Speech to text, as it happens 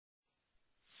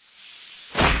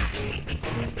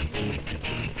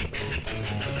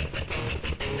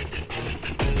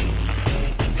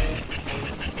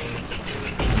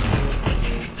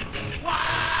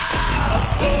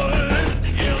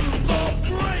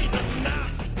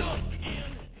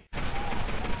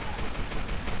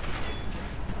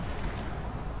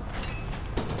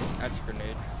That's a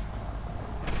grenade.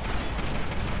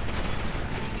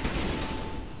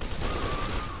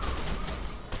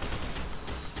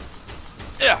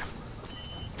 Yeah.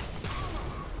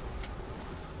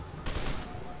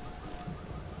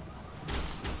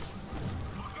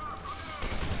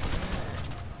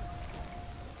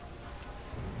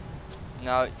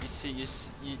 Now you see,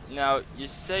 now you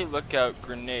say look out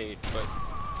grenade, but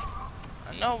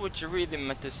I know what you really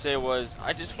meant to say was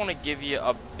I just want to give you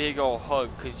a big old hug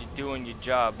because you're doing your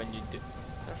job and you do.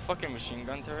 Is that a fucking machine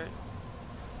gun turret?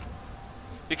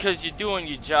 Because you're doing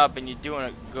your job and you're doing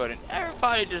it good, and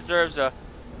everybody deserves a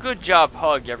good job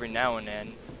hug every now and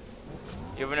then.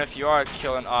 Even if you are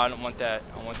killing, oh, I don't want that.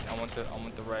 I want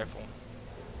the rifle.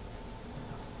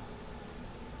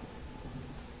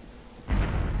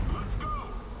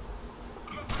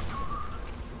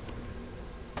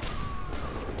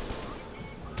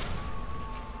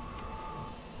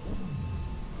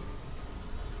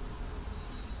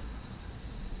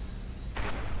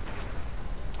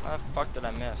 How the fuck did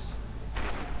I miss?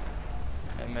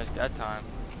 I missed that time.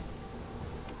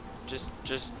 Just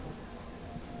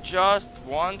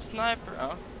one sniper?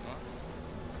 Oh.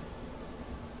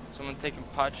 Someone taking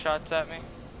pot shots at me?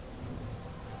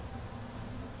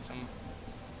 Some.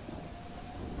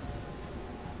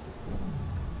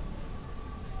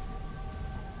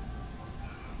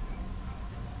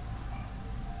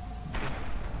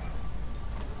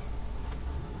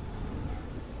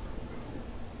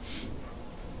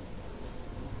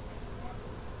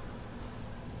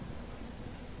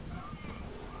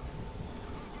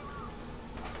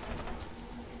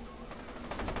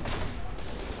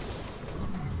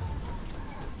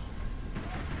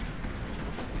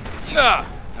 Ah!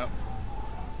 Nope.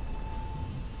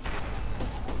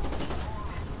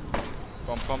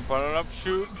 Bum up,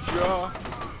 shoot your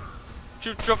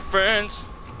friends.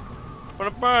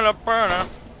 Burn up.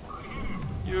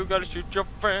 You gotta shoot your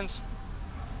friends.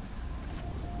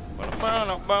 Burn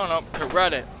up,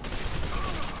 correct it.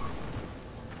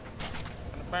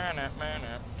 Man,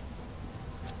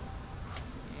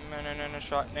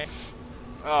 shot Nate.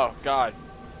 Oh God.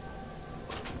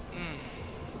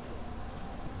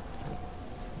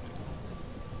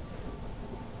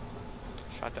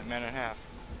 Shot that man in half.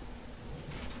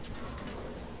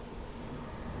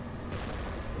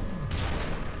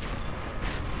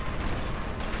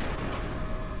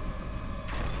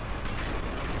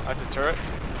 That's a turret.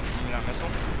 You mean that missile?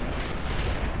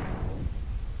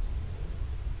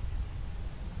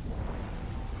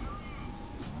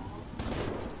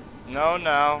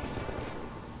 No.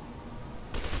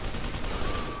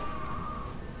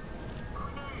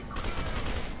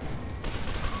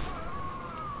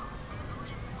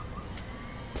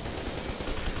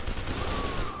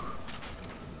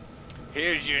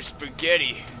 Here's your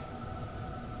spaghetti.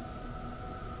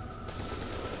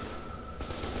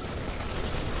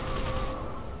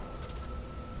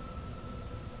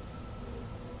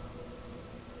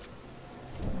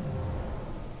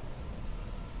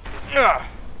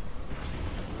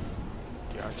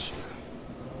 Gotcha.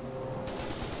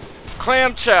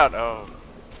 Clam chowder. Oh.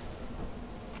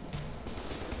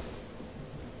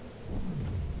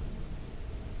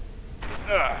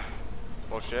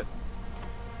 Bullshit.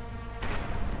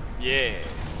 Yeah.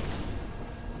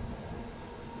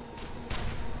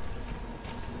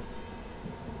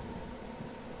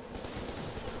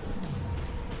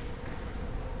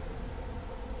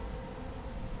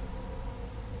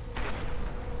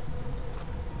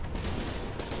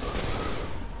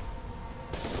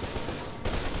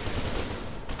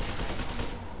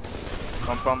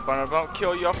 Bum,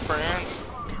 kill your friends.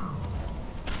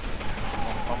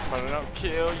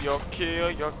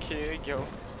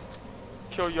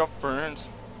 Kill your friends.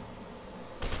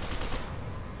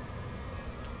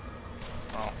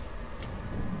 Oh.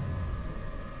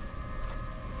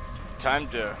 Time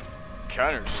to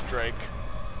counter-strike.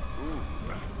 Ooh.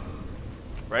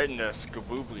 Right in the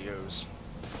skabooblios.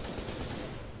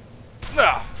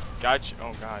 Ah! Gotcha.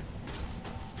 Oh God.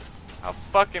 How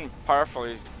fucking powerful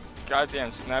these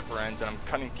goddamn sniper ends, and I'm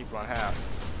cutting people in half.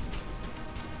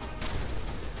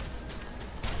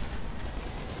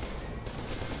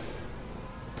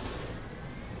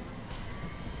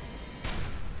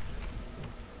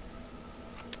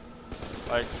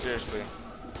 Like, seriously.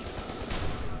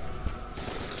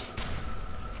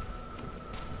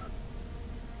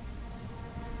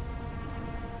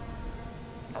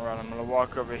 I'm gonna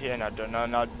walk over here now.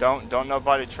 Don't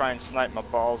nobody try and snipe my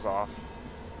balls off.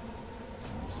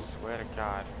 I swear to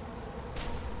God.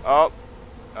 Oh,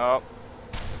 oh,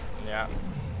 yeah.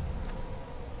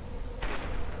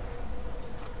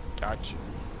 Gotcha.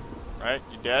 Right?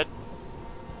 You dead?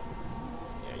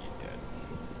 Yeah, you dead.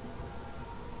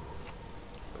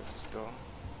 Close this door.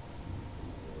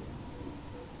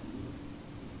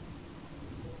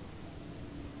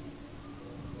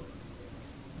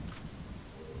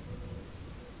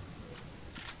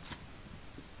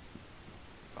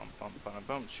 Bum bum bum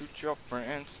bum. Shoot your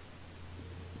friends.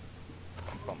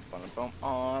 Bum bum bum bum.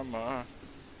 Armor.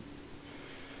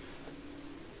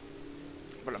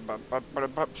 Bum bum bum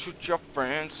bum bum. Shoot your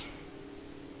friends.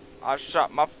 I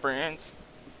shot my friends.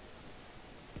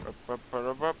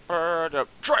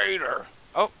 Traitor!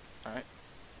 Oh, alright.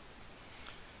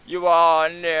 You are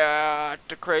near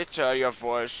the crater, your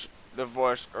voice. The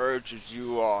voice urges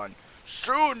you on.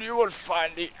 Soon you will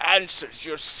find the answers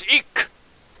you seek.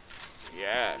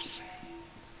 Yes.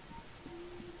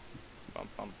 Bum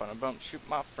bum bum bum. Shoot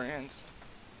my friends.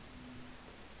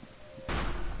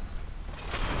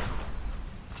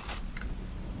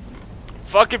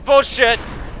 Fucking bullshit!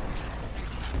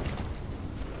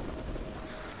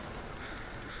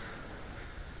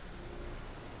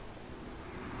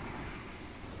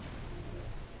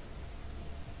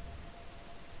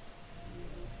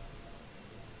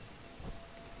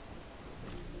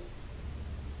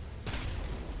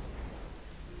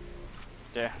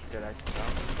 Yeah, did I go?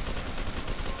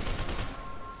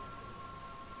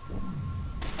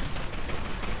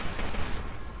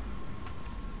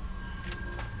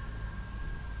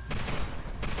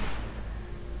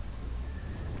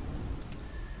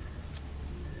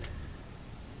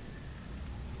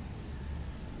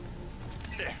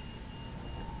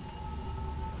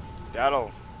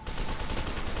 That'll.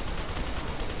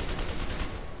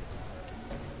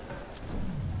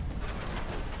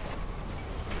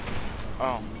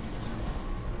 Oh.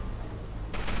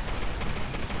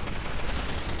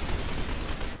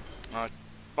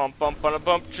 Bump bump on a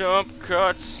bump jump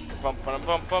cuts. Bump on a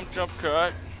bump jump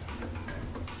cut.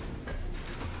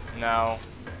 Now,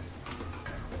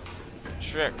 the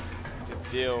trick to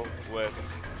deal with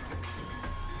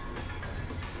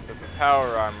the power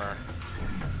armor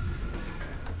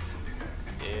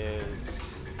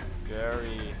is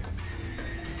very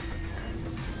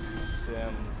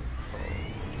simple.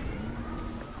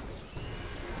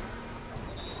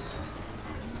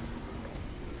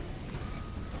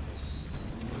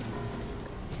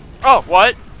 Oh,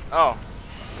 what? Oh.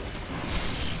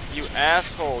 You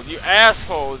asshole. You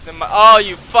assholes in my— oh,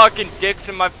 you fucking dicks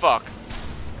in my fuck.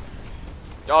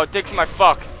 Oh, dicks in my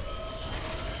fuck.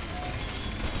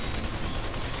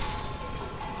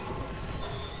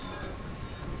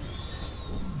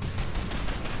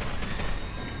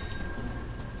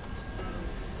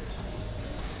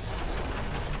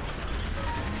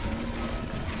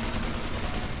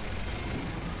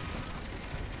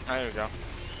 There you go.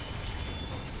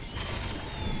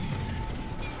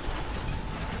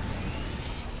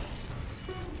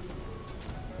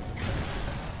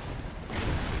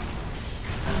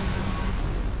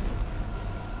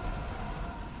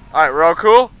 Alright, we're all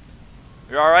cool?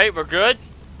 We're alright? We're good?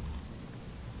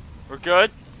 We're good?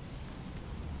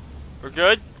 We're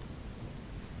good?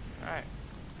 Alright.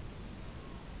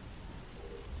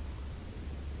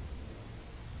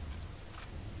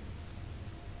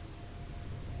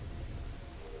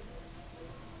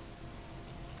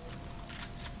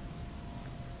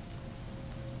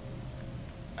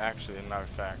 Actually, as a matter of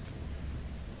fact.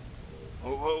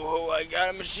 Whoa, whoa, whoa, I got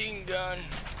a machine gun.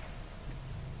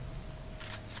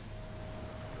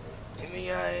 Give me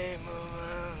a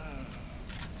move.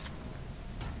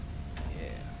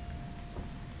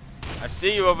 Yeah. I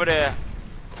see you over there.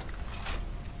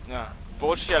 Nah,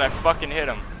 bullshit, I fucking hit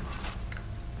him.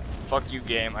 Fuck you,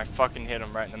 game. I fucking hit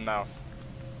him right in the mouth.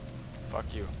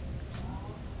 Fuck you.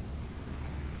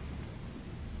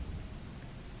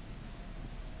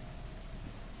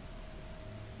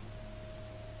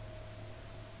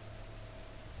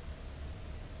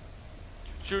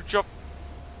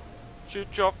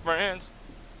 Shoot your friends.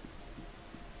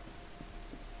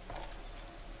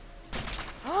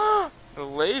 The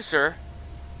laser.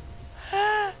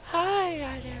 Hi.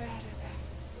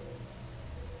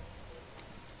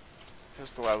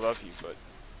 Pistol, I love you, but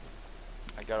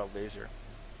I got a laser.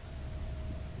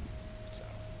 So.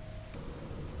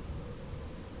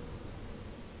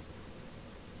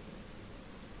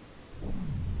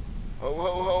 Whoa,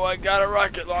 whoa, whoa! I got a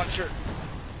rocket launcher.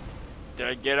 Did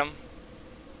I get him?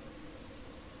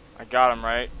 I got him,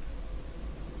 right?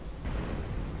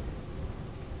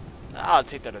 I'll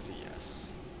take that as a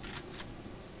yes.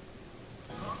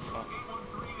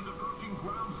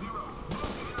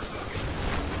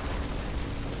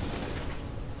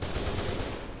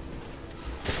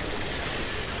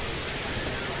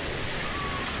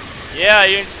 Yeah,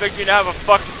 you didn't expect me to have a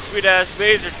fucking sweet ass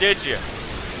laser, did you?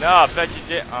 No, I bet you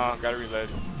did. Oh, gotta reload.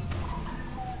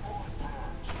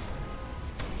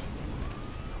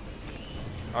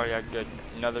 Oh yeah, good.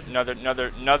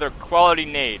 Another quality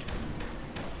nade.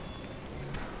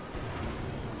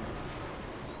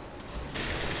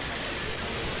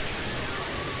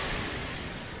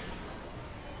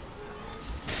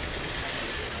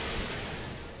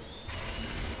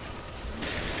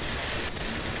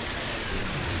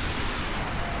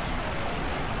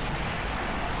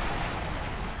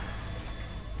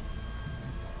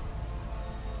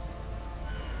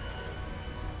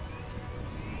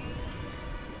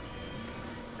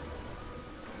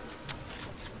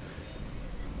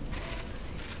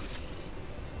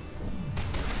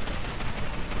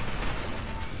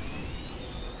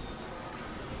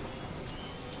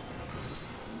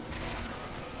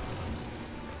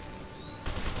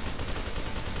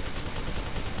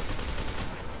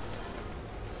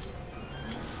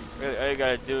 Really, all you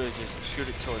gotta do is just shoot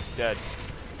it till it's dead.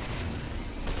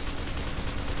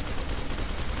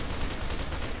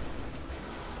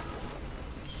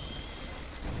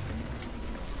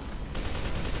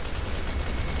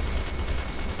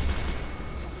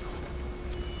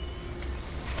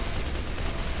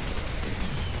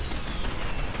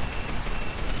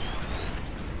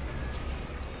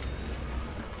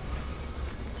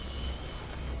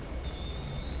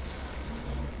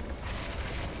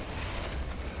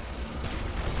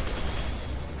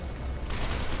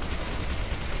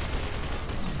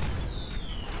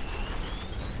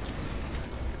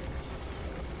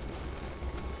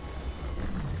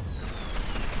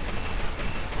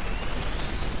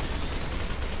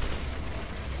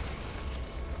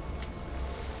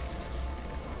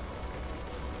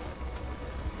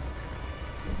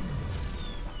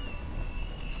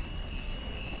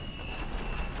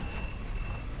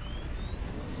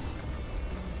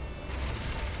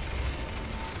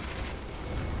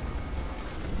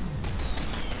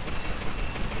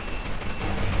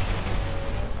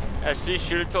 Yeah, see,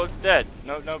 shoot it till it's dead.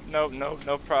 No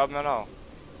problem at all.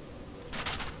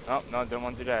 Oh, no, don't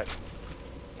want to do that.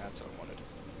 That's what I wanted.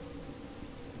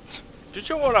 Did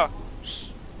you wanna?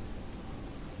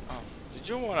 Oh, did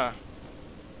you wanna?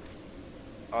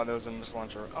 Oh, there was a missile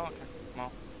launcher. Oh, okay.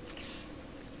 Well,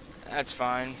 that's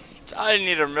fine. I didn't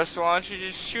need a missile launcher. You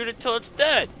just shoot it till it's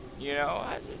dead. You know,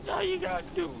 that's all you gotta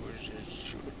do is just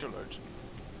shoot it till it's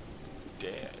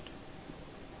dead.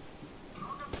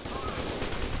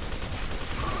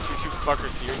 Shoot you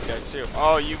fuckers to your dead too.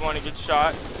 Oh, you want to get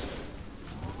shot?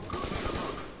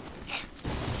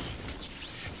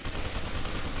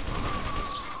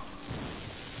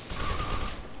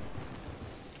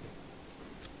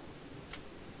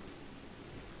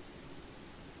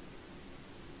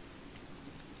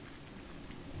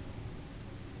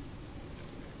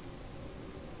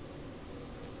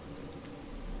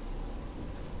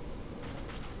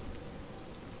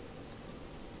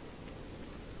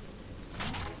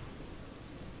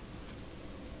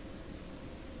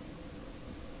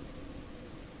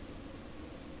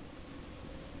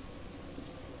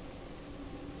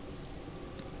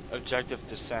 Objective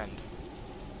descend.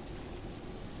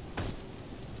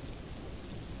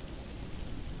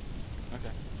 Okay.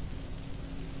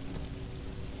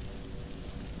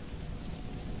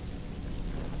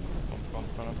 Bum, bum,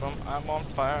 bum, bum. I'm on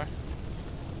fire.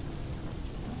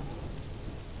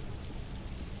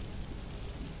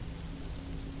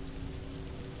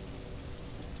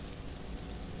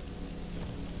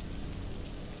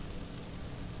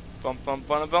 Bum bum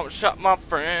bum bum. Shot my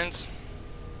friends.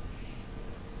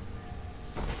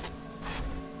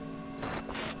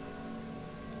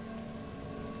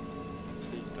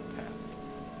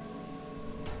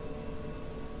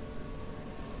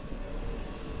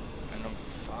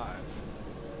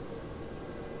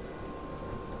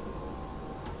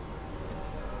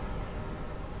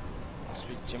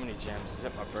 Sweet Jiminy Jams. Is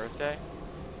it my birthday?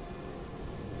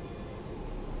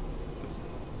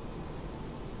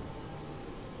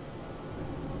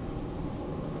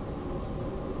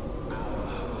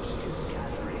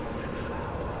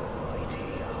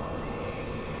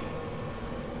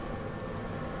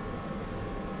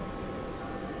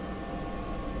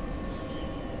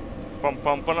 Bum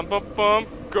bum bum bum bum.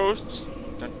 Ghosts.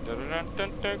 Dun, dun, dun, dun,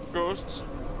 dun, dun. Ghosts.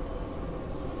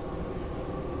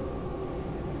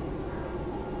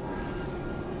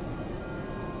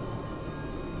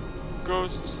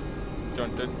 Ghosts.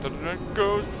 Dun dun dun dun,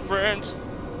 ghost friends.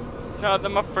 Now they're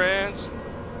my friends.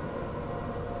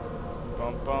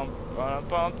 Bum bum bum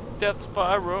bum. Death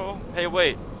spiral. Hey,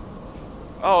 wait.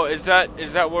 Oh, is that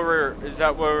where we're?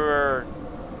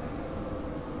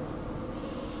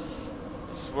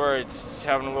 It's words. Just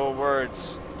having a little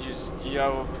words. You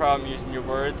have a problem using your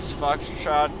words.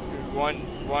 Foxtrot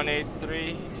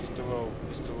 1183. Just a little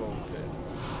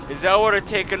bit. Is that what are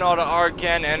taking all the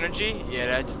argan energy?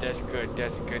 Yeah, that's good.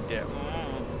 That's good. Yeah.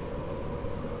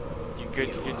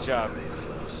 Good job.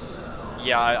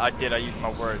 Yeah, I did. I used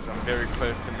my words. I'm very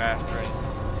close to mastering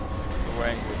the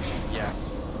language.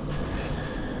 Yes.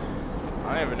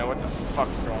 I don't even know what the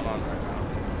fuck's going on right now.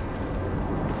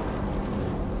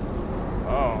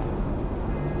 Oh.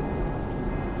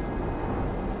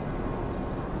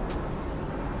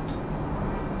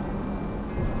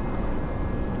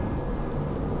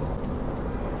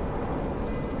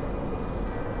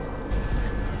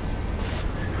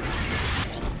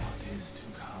 What is to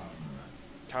come?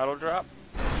 Title drop?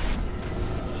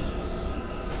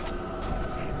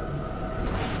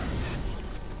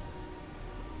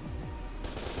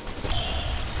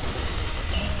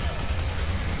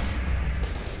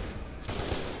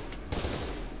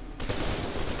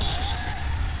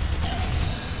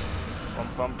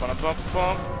 Bum bum bum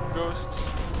bum. Ghosts.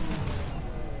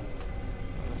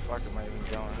 Where the fuck am I even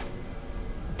going?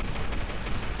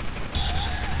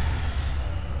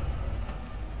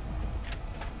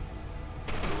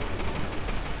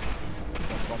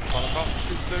 Bum bum bum.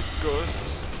 Shoot the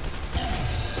ghosts.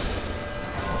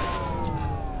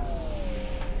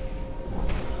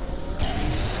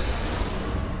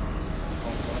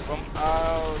 Bum bum bum.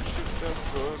 Ow! Shoot the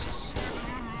ghosts.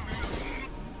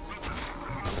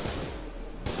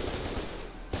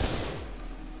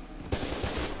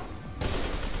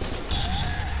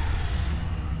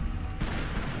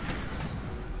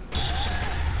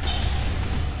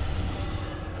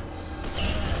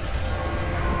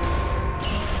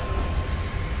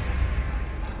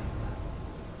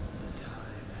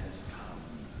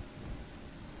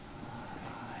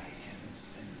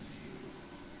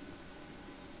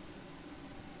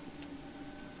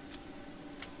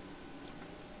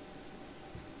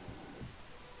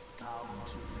 Come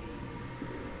to me.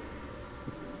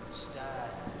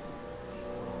 Stand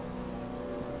before me.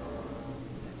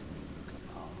 Let me look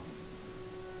upon you.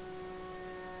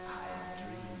 I have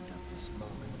dreamed of this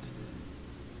moment,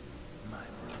 my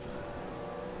brother.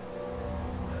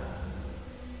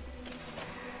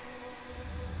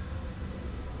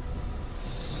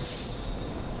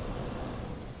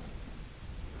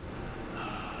 I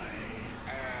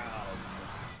am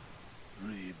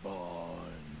reborn.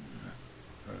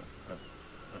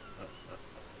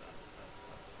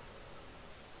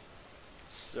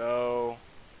 So,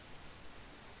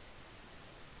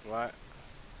 what?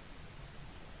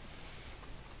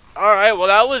 Alright, well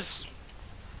that was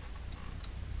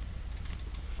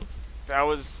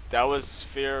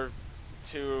F.E.A.R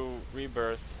 2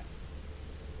 Rebirth.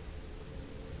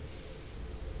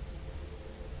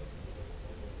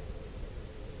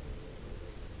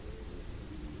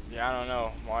 Yeah, I don't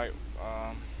know. Why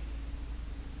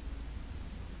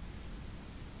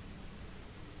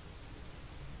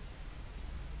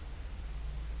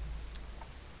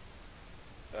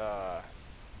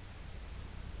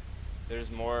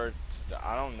there's more.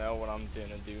 I don't know what I'm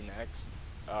gonna do next.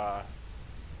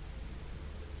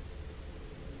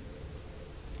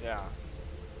 Yeah.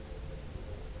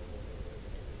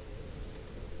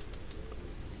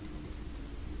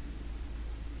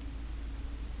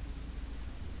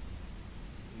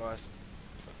 Must.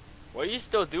 What are you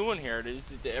still doing here?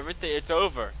 Everything. It's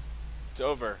over. It's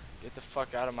over. Get the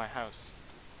fuck out of my house.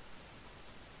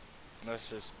 Let's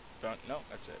just. Don't. No,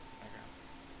 that's it. Okay.